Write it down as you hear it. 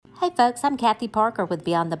Hey folks, I'm Kathy Parker with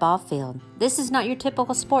Beyond the Ball Field. This is not your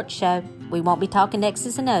typical sports show. We won't be talking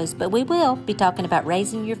X's and O's, but we will be talking about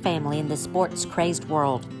raising your family in this sports-crazed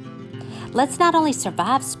world. Let's not only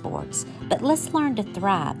survive sports, but let's learn to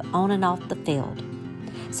thrive on and off the field.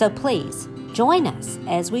 So please, join us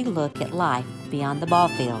as we look at life beyond the ball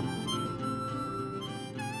field.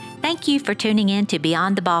 Thank you for tuning in to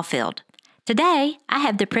Beyond the Ball Field. Today, I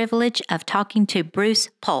have the privilege of talking to Bruce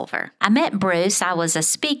Pulver. I met Bruce. I was a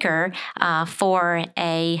speaker for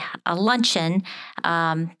a luncheon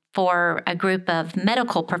for a group of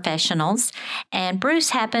medical professionals, and Bruce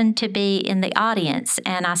happened to be in the audience,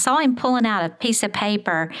 and I saw him pulling out a piece of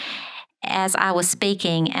paper as I was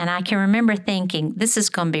speaking, and I can remember thinking, this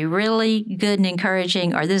is going to be really good and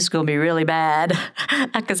encouraging, or this is going to be really bad,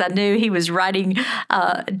 because I knew he was writing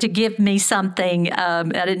to give me something. I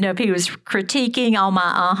didn't know if he was critiquing all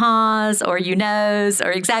my ahas or you-knows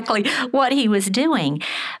or exactly what he was doing.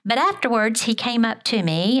 But afterwards, he came up to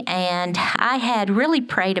me, and I had really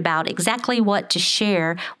prayed about exactly what to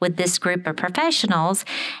share with this group of professionals,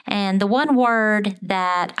 and the one word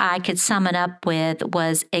that I could sum it up with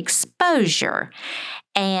was exposure.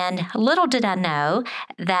 And little did I know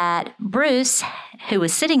that Bruce, who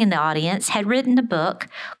was sitting in the audience, had written a book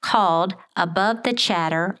called Above the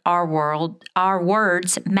Chatter, Our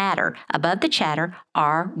Words Matter. Above the Chatter,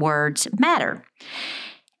 Our Words Matter.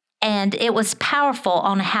 And it was powerful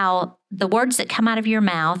on how the words that come out of your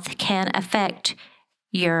mouth can affect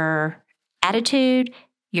your attitude,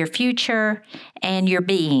 your future, and your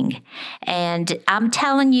being. And I'm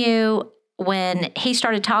telling you, when he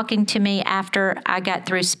started talking to me after I got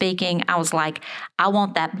through speaking, I was like, I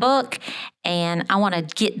want that book, and I want to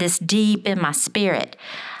get this deep in my spirit.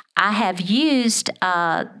 I have used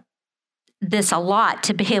this a lot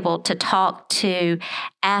to be able to talk to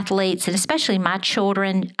athletes, and especially my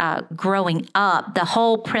children growing up. The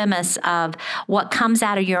whole premise of what comes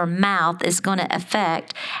out of your mouth is going to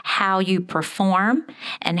affect how you perform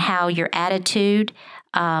and how your attitude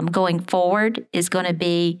going forward is going to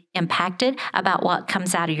be impacted about what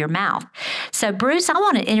comes out of your mouth. So, Bruce, I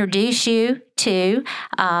want to introduce you to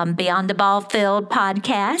Beyond the Ball Field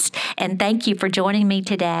podcast, and thank you for joining me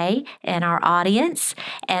today and our audience.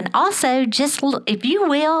 And also, just if you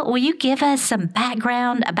will you give us some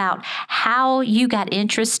background about how you got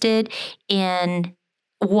interested in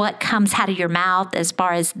what comes out of your mouth as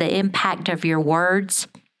far as the impact of your words?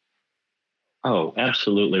 Oh,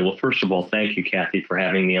 absolutely. Well, first of all, thank you, Kathy, for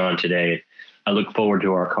having me on today. I look forward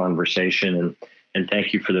to our conversation, and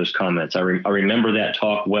thank you for those comments. I remember that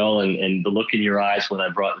talk well, and the look in your eyes when I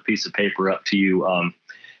brought the piece of paper up to you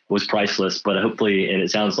was priceless. But hopefully, and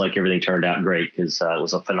it sounds like everything turned out great, because it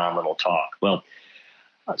was a phenomenal talk. Well,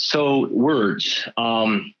 so words.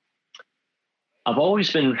 I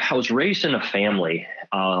was raised in a family,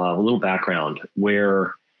 a little background,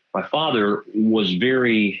 where my father was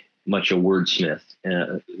very much a wordsmith,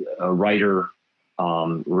 a writer,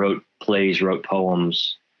 wrote plays, wrote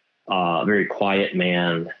poems, very quiet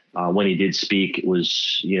man. When he did speak, it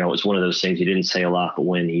was one of those things. He didn't say a lot, but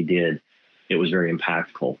when he did, it was very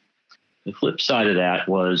impactful. The flip side of that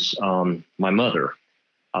was my mother.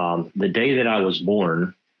 The day that I was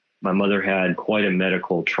born, my mother had quite a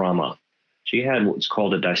medical trauma. She had what's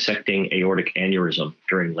called a dissecting aortic aneurysm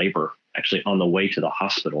during labor, actually on the way to the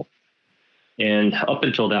hospital. And up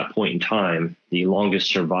until that point in time, the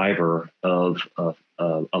longest survivor of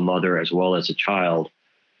a mother as well as a child,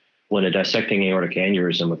 when a dissecting aortic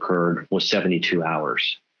aneurysm occurred, was 72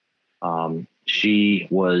 hours. She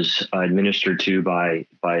was administered to by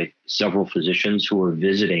several physicians who were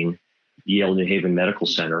visiting Yale New Haven Medical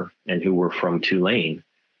Center and who were from Tulane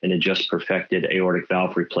and had just perfected aortic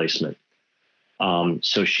valve replacement.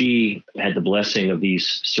 So she had the blessing of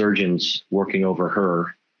these surgeons working over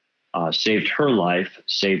her. Saved her life,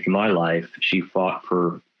 saved my life. She fought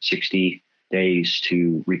for 60 days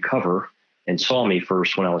to recover and saw me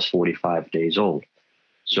first when I was 45 days old.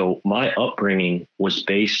 So my upbringing was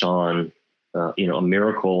based on, a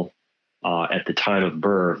miracle at the time of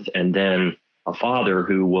birth, and then a father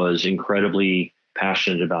who was incredibly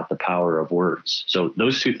passionate about the power of words. So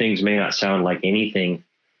those two things may not sound like anything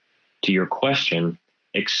to your question,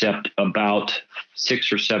 except about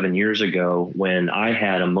 6 or 7 years ago when I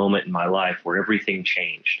had a moment in my life where everything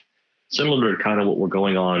changed. Similar to kind of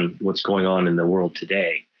what's going on in the world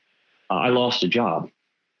today. I lost a job.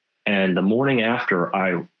 And the morning after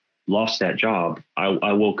I lost that job,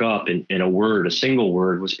 I woke up and a single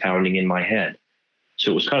word was pounding in my head.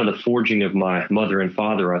 So it was kind of the forging of my mother and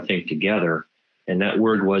father, I think, together. And that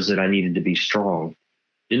word was that I needed to be strong.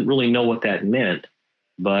 Didn't really know what that meant,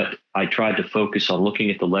 but I tried to focus on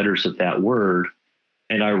looking at the letters of that word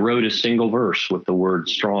And I wrote a single verse with the word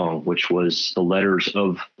strong, which was the letters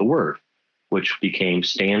of the word, which became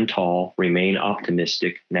stand tall, remain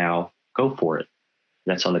optimistic, now go for it.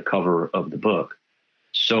 That's on the cover of the book.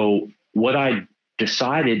 So what I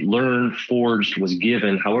decided, learned, forged, was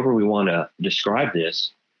given, however we want to describe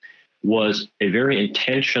this, was a very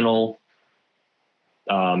intentional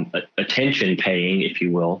attention paying, if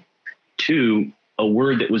you will, to a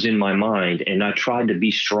word that was in my mind. And I tried to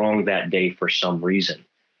be strong that day for some reason.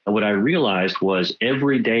 And what I realized was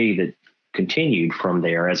every day that continued from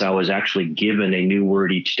there, as I was actually given a new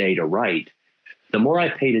word each day to write, the more I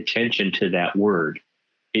paid attention to that word,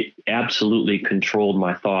 it absolutely controlled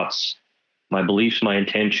my thoughts, my beliefs, my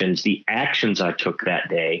intentions, the actions I took that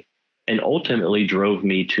day, and ultimately drove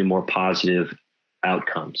me to more positive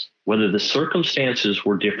outcomes. Whether the circumstances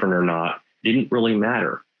were different or not didn't really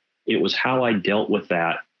matter. It was how I dealt with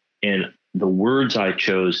that and the words I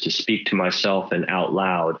chose to speak to myself and out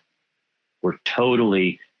loud were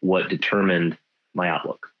totally what determined my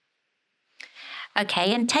outlook.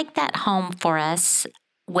 Okay, and take that home for us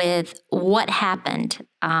with what happened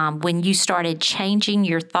when you started changing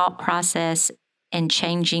your thought process and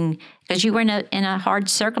changing, because you were in a hard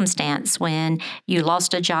circumstance when you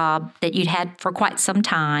lost a job that you'd had for quite some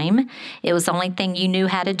time. It was the only thing you knew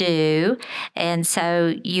how to do. And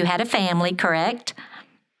so you had a family, correct?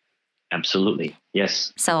 Absolutely.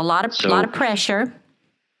 Yes. So a lot of pressure.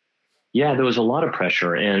 Yeah, there was a lot of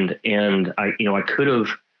pressure, and I could have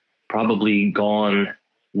probably gone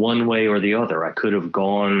one way or the other. I could have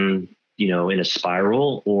gone, in a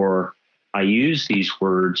spiral, or I use these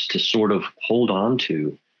words to sort of hold on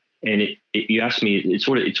to. And you asked me, it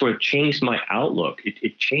sort of changed my outlook.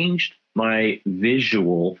 It changed my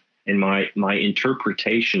visual and my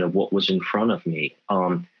interpretation of what was in front of me.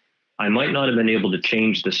 I might not have been able to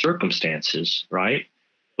change the circumstances, right?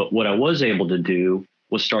 But what I was able to do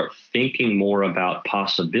was start thinking more about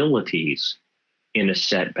possibilities in a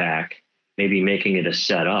setback, maybe making it a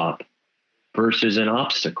setup versus an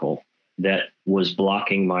obstacle that was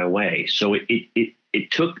blocking my way. So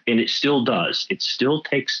it took, and it still does, it still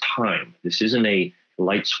takes time. This isn't a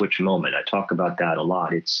light switch moment. I talk about that a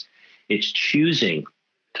lot. It's choosing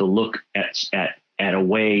to look at a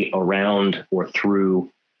way around or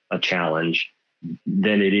through a challenge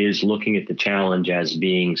than it is looking at the challenge as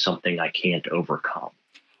being something I can't overcome.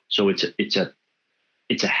 So it's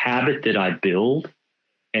a habit that I build,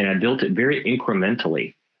 and I built it very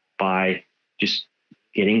incrementally by just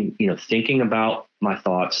thinking about my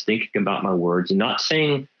thoughts, thinking about my words, and not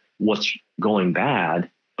saying what's going bad,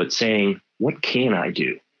 but saying, what can I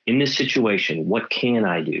do in this situation? What can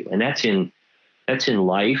I do? And that's in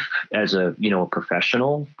life as a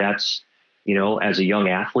professional. That's, as a young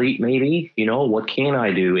athlete, maybe, what can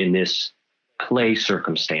I do in this play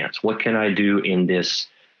circumstance? What can I do in this,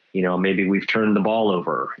 maybe we've turned the ball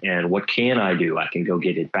over, and what can I do? I can go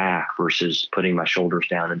get it back versus putting my shoulders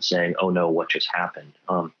down and saying, oh no, what just happened?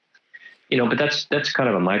 But that's kind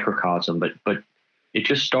of a microcosm, but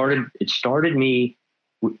it started me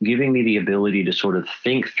giving me the ability to sort of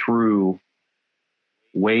think through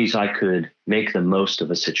ways I could make the most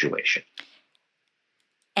of a situation.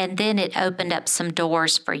 And then it opened up some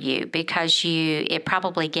doors for you because it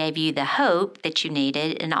probably gave you the hope that you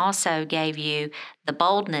needed and also gave you the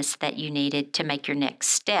boldness that you needed to make your next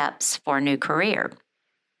steps for a new career.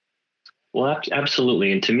 Well,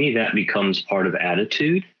 absolutely. And to me, that becomes part of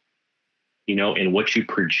attitude, and what you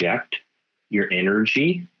project, your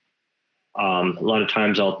energy. A lot of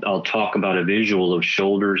times I'll talk about a visual of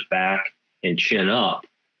shoulders back and chin up.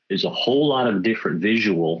 There's a whole lot of different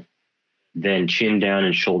visual than chin down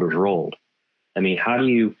and shoulders rolled. I mean, how do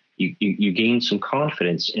you gain some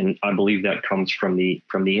confidence? And I believe that comes from the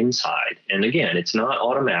inside. And again, it's not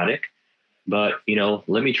automatic, but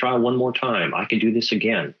let me try one more time. I can do this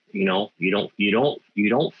again. You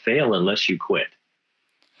don't fail unless you quit.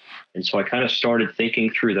 And so I kind of started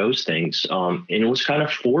thinking through those things. And it was kind of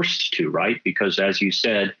forced to, right? Because as you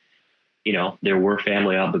said, there were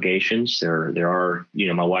family obligations. There are,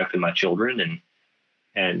 my wife and my children,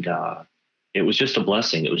 and it was just a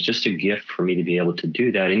blessing. It was just a gift for me to be able to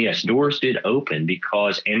do that. And yes, doors did open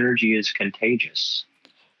because energy is contagious.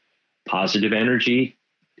 Positive energy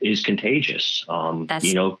is contagious.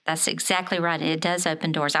 That's exactly right. It does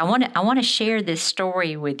open doors. I want to share this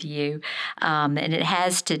story with you, and it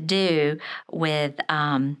has to do with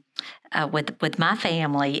my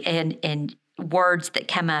family and words that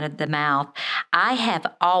come out of the mouth. I have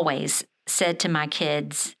always said to my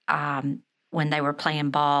kids when they were playing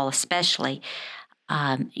ball, especially,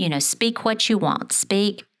 speak what you want.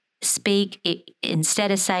 Speak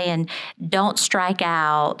instead of saying don't strike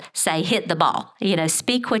out, say hit the ball.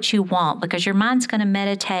 Speak what you want, because your mind's going to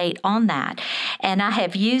meditate on that. And I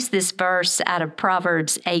have used this verse out of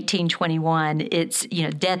Proverbs 18:21. It's,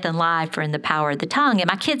 death and life are in the power of the tongue. And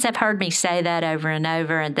my kids have heard me say that over and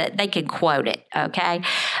over, and that they can quote it. Okay.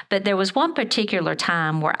 But there was one particular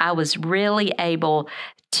time where I was really able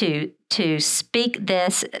to speak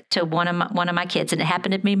this to one of my kids, and it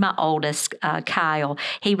happened to be my oldest, Kyle.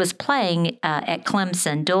 He was playing at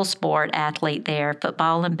Clemson, dual sport athlete there,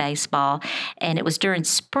 football and baseball, and it was during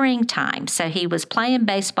springtime. So he was playing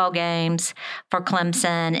baseball games for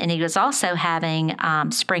Clemson, and he was also having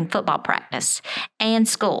spring football practice and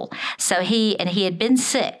school. So he had been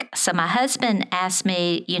sick. So my husband asked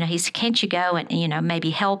me, he said, can't you go and, maybe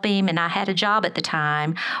help him? And I had a job at the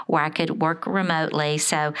time where I could work remotely.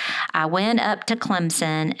 So I went up to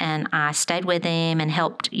Clemson and I stayed with him and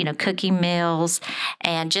helped, cooking meals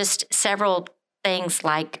and just several things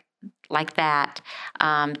like that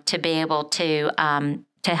to be able to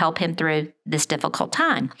help him through this difficult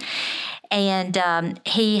time. And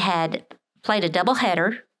he had played a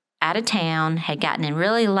doubleheader out of town, had gotten in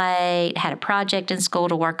really late, had a project in school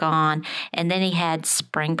to work on, and then he had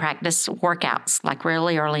spring practice workouts like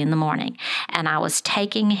really early in the morning. And I was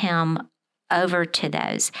taking him over to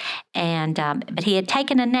those. And but he had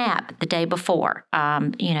taken a nap the day before.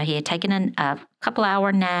 He had taken a couple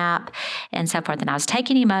hour nap and so forth. And I was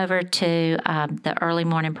taking him over to the early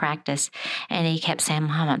morning practice, and he kept saying,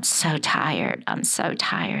 Mom, I'm so tired. I'm so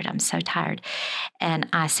tired. I'm so tired. And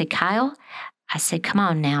I said, Kyle, come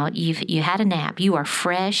on now. You had a nap. You are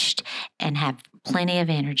fresh and have plenty of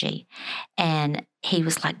energy. And he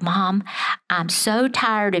was like, Mom, I'm so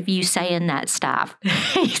tired of you saying that stuff.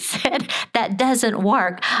 He said, that doesn't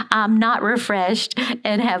work. I'm not refreshed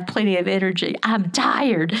and have plenty of energy. I'm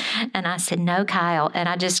tired. And I said, no, Kyle. And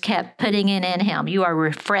I just kept putting it in him. You are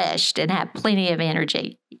refreshed and have plenty of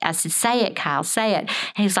energy. I said, say it, Kyle, say it.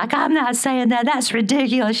 And he's like, I'm not saying that. That's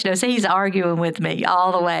ridiculous. So he's arguing with me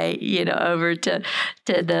all the way, over to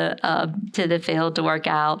the field to work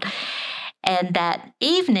out. And that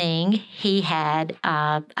evening, he had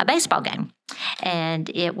a baseball game, and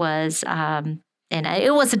it was a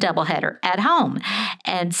doubleheader at home.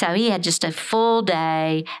 And so he had just a full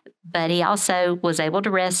day, but he also was able to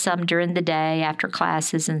rest some during the day after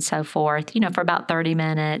classes and so forth, for about 30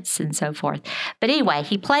 minutes and so forth. But anyway,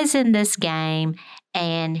 he plays in this game,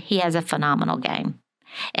 and he has a phenomenal game.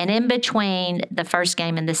 And in between the first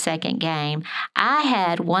game and the second game, I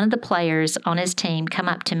had one of the players on his team come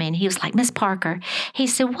up to me, and he was like, Miss Parker, he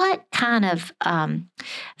said, what kind of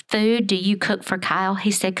food do you cook for Kyle?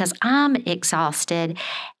 He said, because I'm exhausted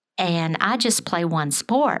and I just play one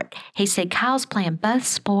sport. He said, Kyle's playing both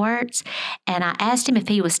sports. And I asked him if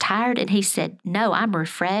he was tired, and he said, no, I'm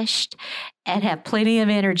refreshed and have plenty of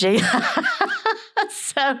energy.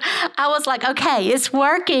 So I was like, okay, it's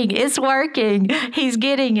working. It's working. He's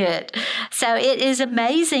getting it. So it is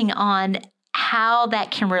amazing on how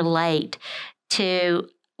that can relate to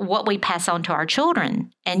what we pass on to our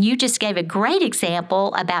children. And you just gave a great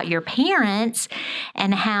example about your parents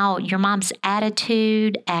and how your mom's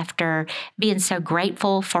attitude after being so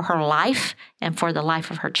grateful for her life and for the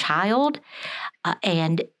life of her child,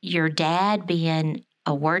 and your dad being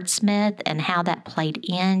a wordsmith, and how that played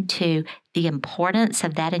into the importance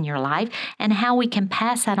of that in your life, and how we can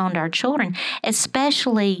pass that on to our children,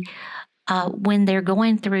 especially when they're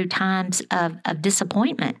going through times of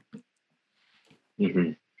disappointment.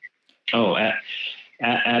 Mm-hmm. Oh,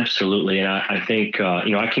 absolutely. And I think,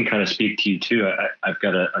 I can kind of speak to you too. I've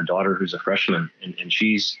got a daughter who's a freshman, and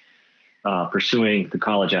she's pursuing the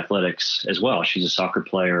college athletics as well. She's a soccer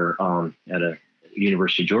player at a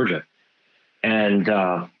University of Georgia. And,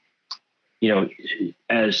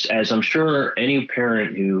 as I'm sure any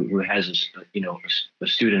parent who has, a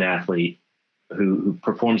student athlete who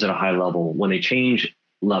performs at a high level, when they change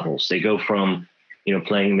levels, they go from,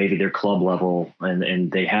 playing maybe their club level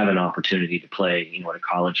and they have an opportunity to play, at a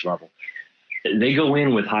college level. They go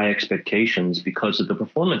in with high expectations because of the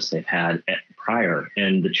performance they've had prior.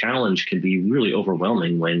 And the challenge can be really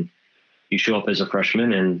overwhelming when you show up as a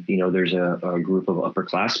freshman and, there's a group of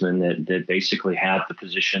upperclassmen that basically have the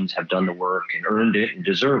positions, have done the work and earned it and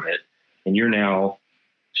deserve it. And you're now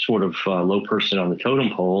sort of low person on the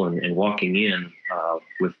totem pole and walking in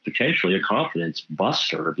with potentially a confidence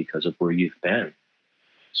buster because of where you've been.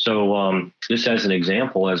 So this as an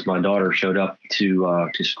example, as my daughter showed up to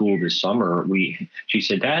school this summer, she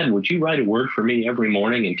said, Dad, would you write a word for me every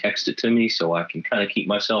morning and text it to me so I can kind of keep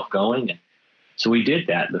myself going? And so we did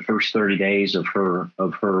that the first 30 days of her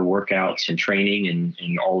workouts and training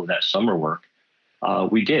and all of that summer work.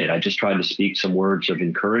 we did. I just tried to speak some words of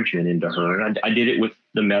encouragement into her. And I did it with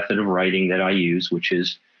the method of writing that I use, which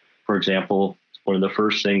is, for example, one of the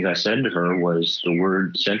first things I said to her was the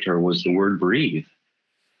word breathe.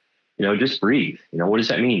 Just breathe. What does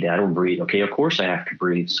that mean, Dad? I'll breathe. Okay, of course I have to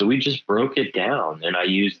breathe. So we just broke it down, and I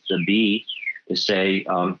used the B to say,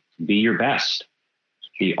 be your best.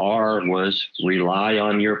 The R was rely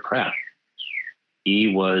on your prep.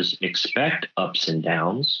 E was expect ups and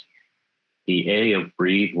downs. The A of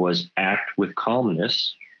breathe was act with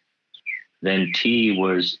calmness. Then T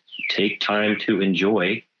was take time to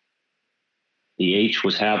enjoy. The H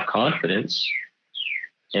was have confidence.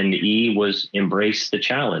 And the E was embrace the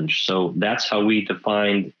challenge. So that's how we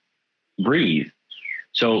defined breathe.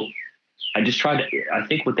 So I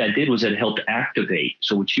think what that did was it helped activate.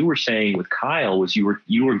 So what you were saying with Kyle was you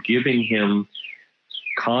were giving him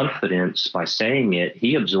confidence by saying it.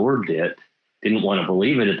 He absorbed it, didn't want to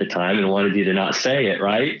believe it at the time and wanted you to not say it,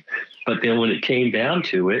 right? But then when it came down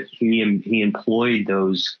to it, he employed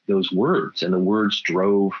those words, and the words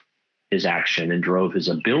drove his action and drove his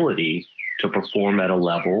ability to perform at a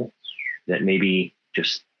level that maybe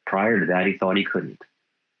just prior to that he thought he couldn't.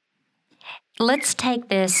 Let's take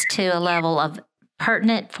this to a level of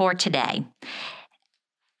pertinent for today.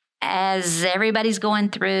 As everybody's going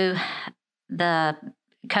through the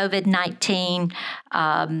COVID-19,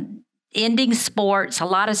 ending sports, a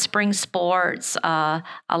lot of spring sports, a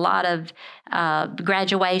lot of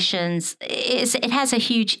graduations, it has a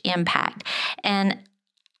huge impact. And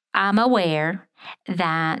I'm aware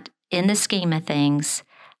that in the scheme of things,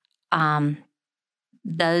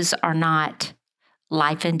 those are not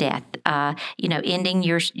life and death. Ending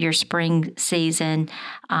your spring season.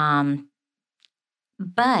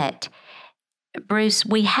 But Bruce,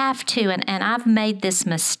 we have to, and I've made this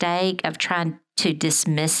mistake of trying to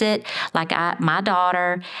dismiss it. Like my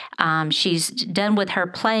daughter, she's done with her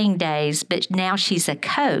playing days, but now she's a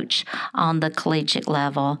coach on the collegiate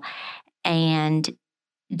level. And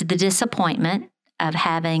the disappointment of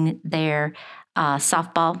having their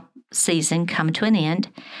softball season come to an end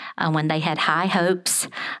when they had high hopes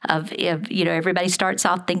of everybody starts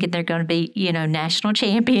off thinking they're going to be national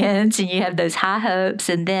champions, and you have those high hopes,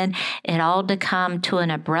 and then it all to come to an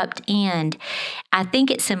abrupt end. I think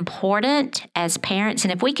it's important as parents,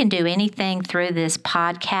 and if we can do anything through this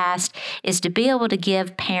podcast, is to be able to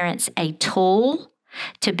give parents a tool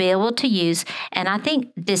to be able to use. And I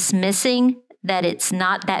think dismissing that it's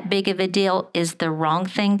not that big of a deal is the wrong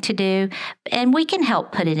thing to do. And we can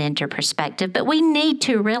help put it into perspective, but we need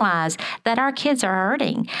to realize that our kids are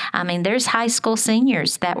hurting. I mean, there's high school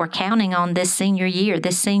seniors that we're counting on this senior year,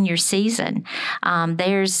 this senior season.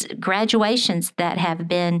 There's graduations that have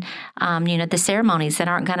been, the ceremonies that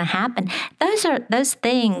aren't going to happen. Those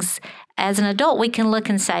things, as an adult, we can look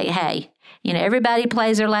and say, hey, everybody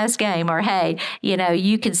plays their last game, or, hey,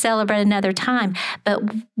 you can celebrate another time. But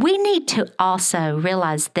we need to also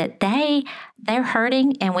realize that they're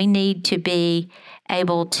hurting, and we need to be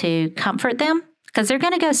able to comfort them, because they're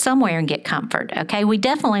going to go somewhere and get comfort. Okay. We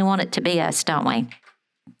definitely want it to be us, don't we?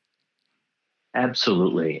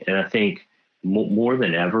 Absolutely. And I think more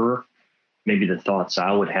than ever, maybe the thoughts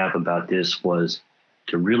I would have about this was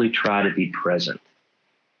to really try to be present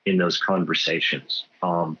in those conversations.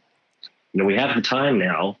 We have the time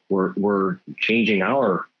now. We're changing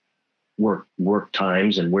our work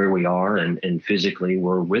times and where we are, and physically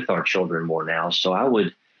we're with our children more now. So I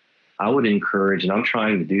would encourage, and I'm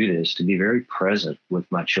trying to do this, to be very present with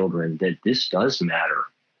my children, that this does matter,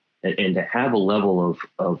 and to have a level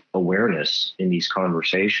of awareness in these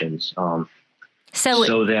conversations.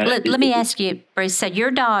 So that let me ask you, Bruce. So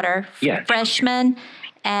your daughter, freshman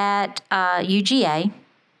at UGA.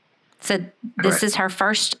 So this Correct. is her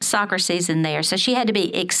first soccer season there. So she had to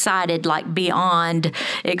be excited, like beyond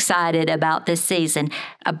excited about this season.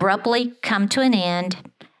 Abruptly come to an end.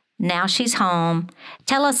 Now she's home.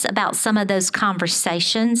 Tell us about some of those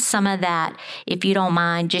conversations, some of that, if you don't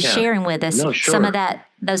mind, just sharing with us. No, sure. Some of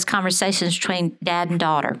those conversations between dad and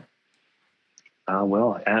daughter.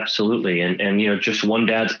 Well, absolutely. And just one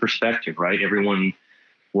dad's perspective, right? Everyone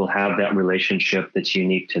will have that relationship that's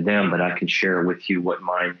unique to them, but I can share with you what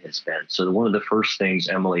mine has been. So one of the first things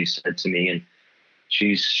Emily said to me, and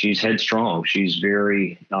she's headstrong. She's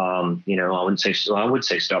very, I would say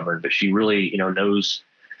stubborn, but she really, knows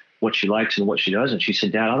what she likes and what she doesn't. She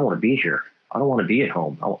said, Dad, I don't want to be here. I don't want to be at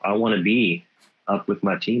home. I want to be up with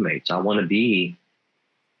my teammates. I want to be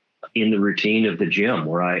in the routine of the gym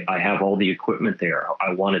where I have all the equipment there.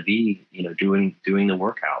 I want to be, doing the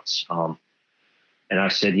workouts. And I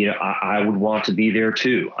said, I would want to be there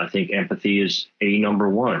too. I think empathy is number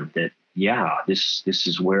one, that yeah, this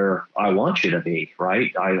is where I want you to be,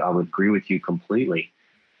 right? I would agree with you completely.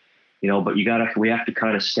 But we have to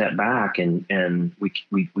kind of step back, and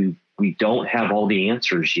we don't have all the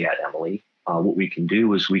answers yet, Emily. What we can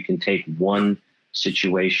do is we can take one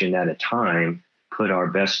situation at a time, put our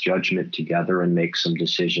best judgment together, and make some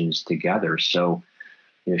decisions together. So,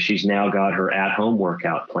 she's now got her at-home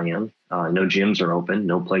workout plan. No gyms are open,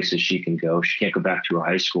 no places she can go. She can't go back to her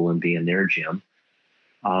high school and be in their gym.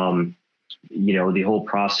 The whole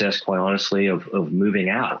process, quite honestly, of moving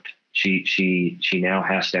out. She now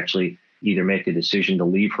has to actually either make a decision to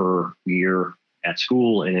leave her year at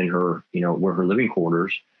school and in her, where her living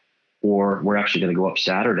quarters, or we're actually going to go up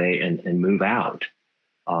Saturday and move out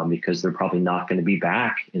because they're probably not going to be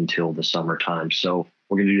back until the summertime. So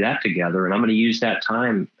we're going to do that together. And I'm going to use that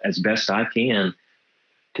time as best I can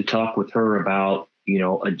to talk with her about,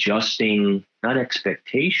 adjusting, not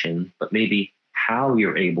expectation, but maybe how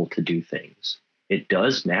you're able to do things. It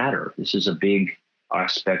does matter. This is a big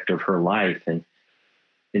aspect of her life. And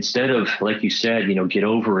instead of, like you said, get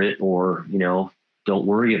over it or, don't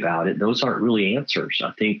worry about it, those aren't really answers.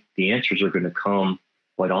 I think the answers are going to come,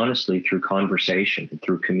 quite honestly, through conversation and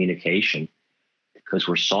through communication, because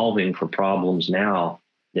we're solving for problems now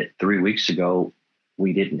that 3 weeks ago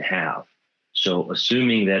we didn't have. So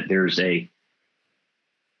assuming that there's an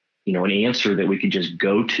answer that we could just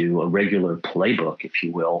go to, a regular playbook, if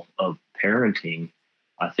you will, of parenting,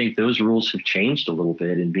 I think those rules have changed a little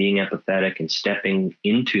bit, and being empathetic and stepping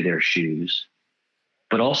into their shoes,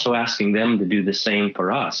 but also asking them to do the same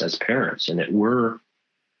for us as parents, and that we're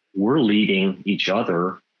leading each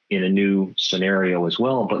other in a new scenario as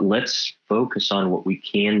well. But let's focus on what we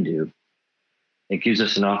can do. It gives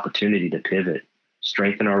us an opportunity to pivot,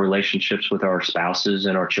 strengthen our relationships with our spouses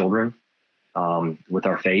and our children, with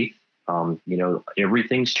our faith.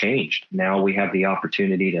 Everything's changed. Now we have the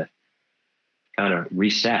opportunity to kind of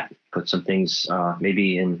reset, put some things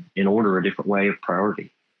maybe in order, a different way of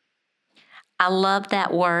priority. I love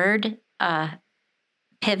that word,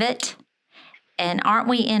 pivot. And aren't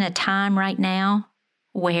we in a time right now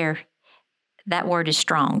where that word is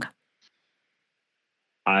strong?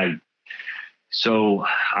 So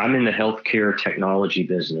I'm in the healthcare technology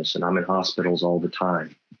business, and I'm in hospitals all the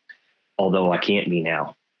time. Although I can't be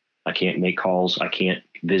now. I can't make calls. I can't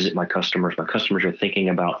visit my customers. My customers are thinking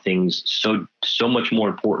about things so much more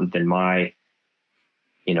important than my,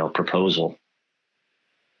 proposal.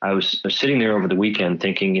 I was sitting there over the weekend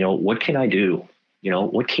thinking, what can I do?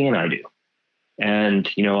 What can I do? And,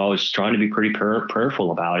 I was trying to be pretty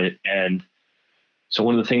prayerful about it. And so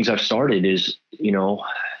one of the things I've started is,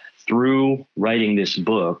 through writing this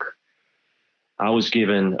book, I was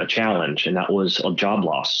given a challenge, and that was a job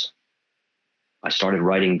loss. I started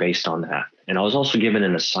writing based on that. And I was also given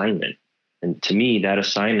an assignment. And to me, that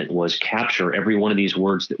assignment was capture every one of these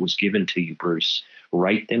words that was given to you, Bruce.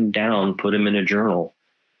 Write them down, put them in a journal,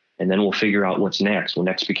 and then we'll figure out what's next. Well,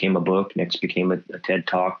 next became a book, next became a TED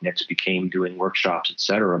Talk, next became doing workshops,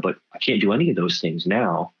 etc. But I can't do any of those things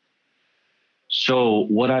now. So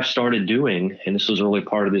what I've started doing, and this was early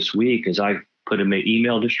part of this week, is I put an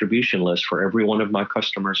email distribution list for every one of my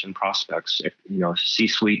customers and prospects,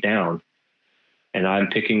 C-suite down. And I'm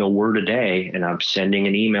picking a word a day, and I'm sending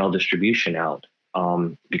an email distribution out,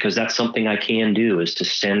 because that's something I can do, is to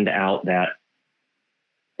send out that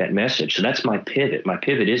message. So that's my pivot. My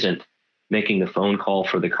pivot isn't making the phone call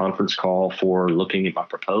for the conference call for looking at my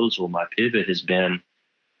proposal. My pivot has been,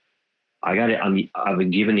 I've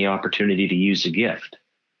been given the opportunity to use a gift.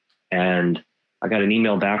 And I got an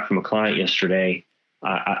email back from a client yesterday.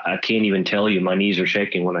 I can't even tell you, my knees are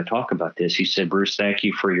shaking when I talk about this. He said, Bruce, thank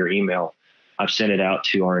you for your email. I've sent it out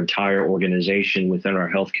to our entire organization within our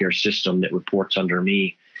healthcare system that reports under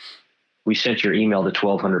me. We sent your email to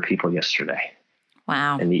 1,200 people yesterday.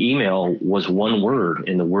 Wow. And the email was one word,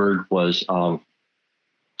 and the word was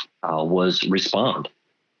respond.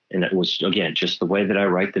 And it was, again, just the way that I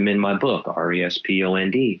write them in my book,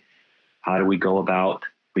 RESPOND. How do we go about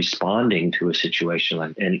responding to a situation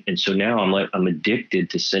like that? And so now I'm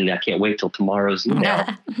addicted to sending. I can't wait till tomorrow's email.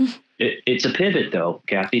 It's a pivot, though,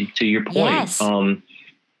 Kathy, to your point. Yes.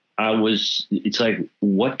 It's like,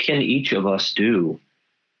 what can each of us do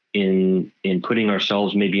in putting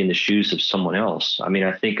ourselves maybe in the shoes of someone else? I mean,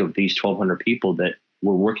 I think of these 1,200 people that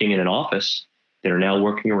were working in an office that are now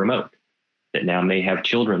working remote, that now may have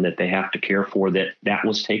children that they have to care for, that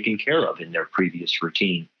was taken care of in their previous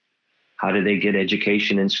routine. How do they get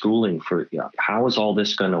education and schooling for, how is all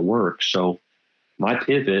this going to work? So my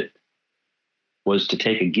pivot was to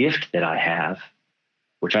take a gift that I have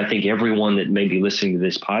which I think everyone that may be listening to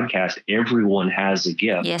this podcast, everyone has a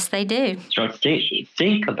gift. Yes, they do. So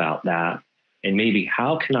think about that, and maybe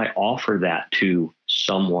how can I offer that to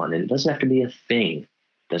someone? And it doesn't have to be a thing. It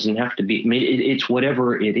doesn't have to be, I mean, it's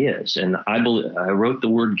whatever it is. And I wrote the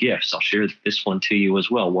word gifts. I'll share this one to you as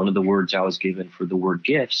well. One of the words I was given for the word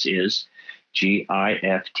gifts is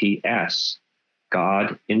GIFTS,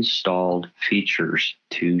 God installed features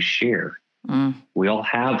to share. We all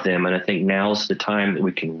have them. And I think now's the time that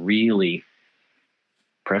we can really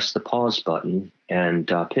press the pause button and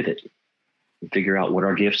pivot and figure out what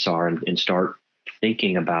our gifts are and start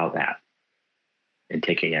thinking about that and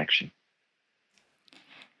taking action.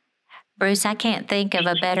 Bruce, I can't think of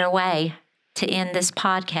a better way to end this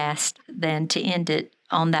podcast than to end it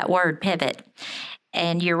on that word pivot.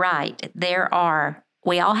 And you're right.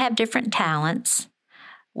 We all have different talents.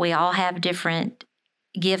 We all have different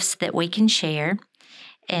gifts that we can share.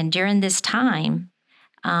 And during this time,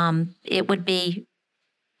 it would be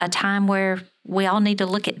a time where we all need to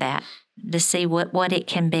look at that to see what it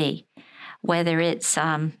can be, whether it's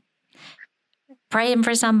praying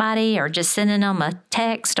for somebody or just sending them a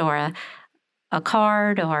text or a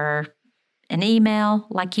card or an email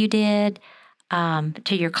like you did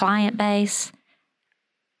to your client base,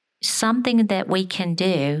 something that we can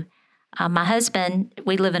do. My husband,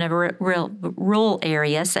 we live in a rural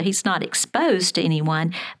area, so he's not exposed to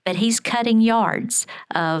anyone, but he's cutting yards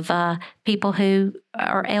of people who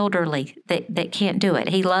are elderly that can't do it.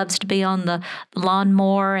 He loves to be on the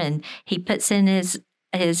lawnmower, and he puts in his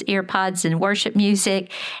earpods and worship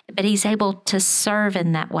music, but he's able to serve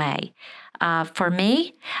in that way. For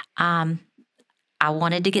me, I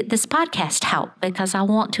wanted to get this podcast help because I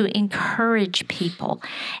want to encourage people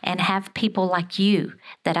and have people like you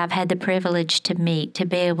that I've had the privilege to meet, to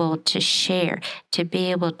be able to share, to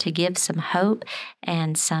be able to give some hope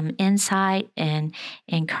and some insight and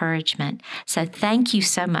encouragement. So thank you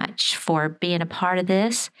so much for being a part of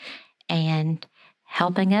this and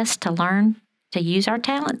helping us to learn to use our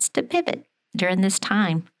talents to pivot during this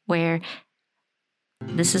time where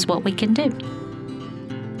this is what we can do.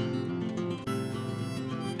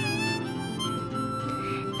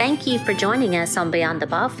 Thank you for joining us on Beyond the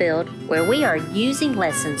Ballfield, where we are using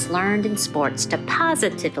lessons learned in sports to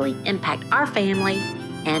positively impact our family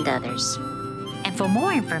and others. And for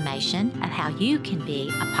more information of how you can be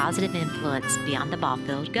a positive influence beyond the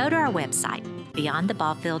ballfield, go to our website,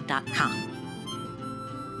 beyondtheballfield.com.